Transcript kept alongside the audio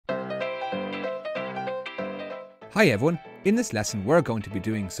Hi everyone, in this lesson we're going to be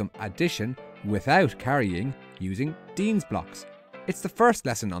doing some addition without carrying using Dienes Blocks. It's the first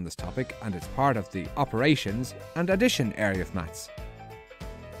lesson on this topic and it's part of the operations and addition area of maths.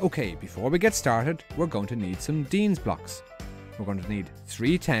 Okay, before we get started we're going to need some Dienes Blocks. We're going to need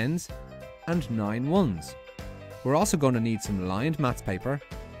 3 10s and 9 1s. We're also going to need some lined maths paper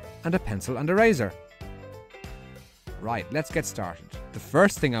and a pencil and eraser. Right, let's get started. The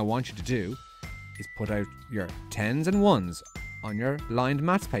first thing I want you to do is put out your 10s and 1s on your lined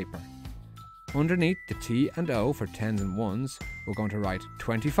maths paper. Underneath the T and O for 10s and 1s, we're going to write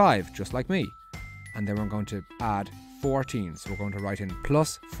 25, just like me. And then we're going to add 14, so we're going to write in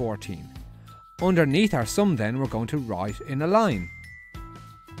plus 14. Underneath our sum then, we're going to write in a line.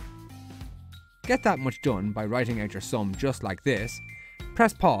 Get that much done by writing out your sum just like this.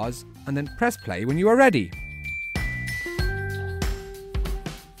 Press pause and then press play when you are ready.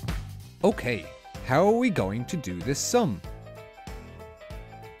 Okay. How are we going to do this sum?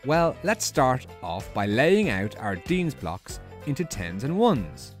 Well, let's start off by laying out our Dienes blocks into 10s and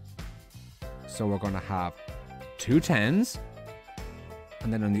 1s. So we're going to have 2 10s,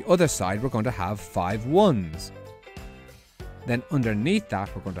 and then on the other side we're going to have 5 1s. Then underneath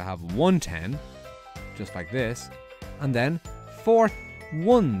that we're going to have 1 10, just like this, and then 4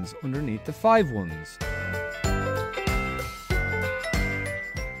 1s underneath the 5 1s.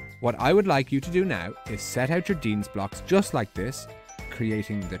 What I would like you to do now is set out your Dienes blocks just like this,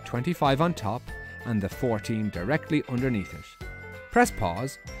 creating the 25 on top and the 14 directly underneath it. Press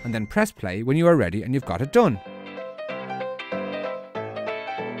pause and then press play when you are ready and you've got it done.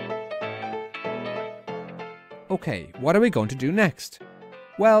 Okay, what are we going to do next?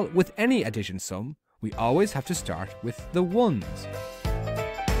 Well, with any addition sum, we always have to start with the 1s.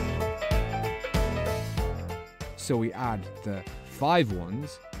 So we add the 5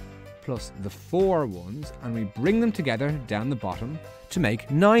 1s plus the 4 1s and we bring them together down the bottom to make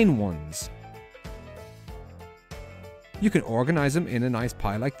 9 1s. You can organise them in a nice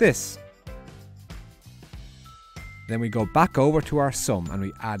pile like this. Then we go back over to our sum and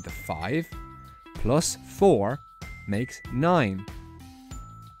we add the 5 plus 4 makes 9.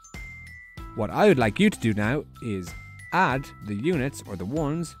 What I would like you to do now is add the units or the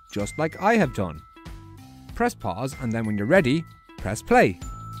ones just like I have done. Press pause and then when you're ready, press play.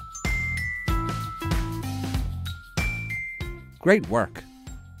 Great work!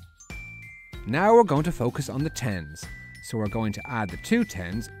 Now we're going to focus on the 10s, so we're going to add the 2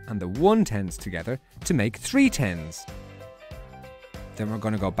 10s and the 1 10s together to make 3 10s. Then we're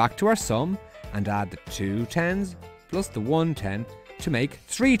going to go back to our sum and add the 2 10s plus the 1 10 to make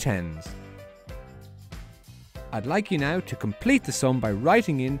 3 10s. I'd like you now to complete the sum by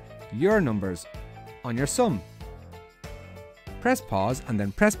writing in your numbers on your sum. Press pause and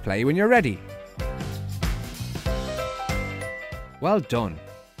then press play when you're ready. Well done!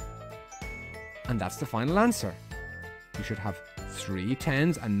 And that's the final answer. You should have 3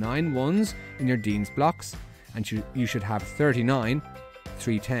 10s and 9 1s in your Dienes blocks, and you should have 39,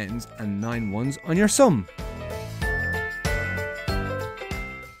 3 10s and 9 1s on your sum.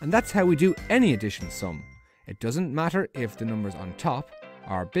 And that's how we do any addition sum. It doesn't matter if the numbers on top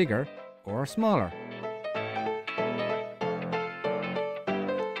are bigger or smaller.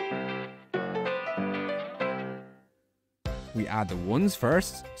 We add the 1s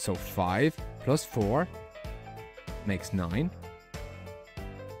first, so 5 plus 4 makes 9.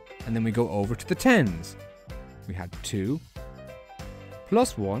 And then we go over to the 10s. We had 2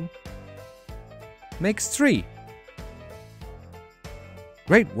 plus 1 makes 3.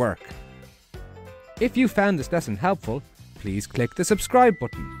 Great work! If you found this lesson helpful, please click the subscribe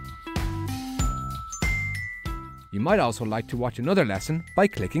button. You might also like to watch another lesson by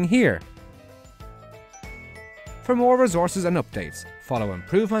clicking here. For more resources and updates, follow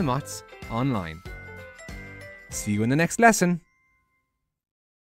Improve My Maths online. See you in the next lesson.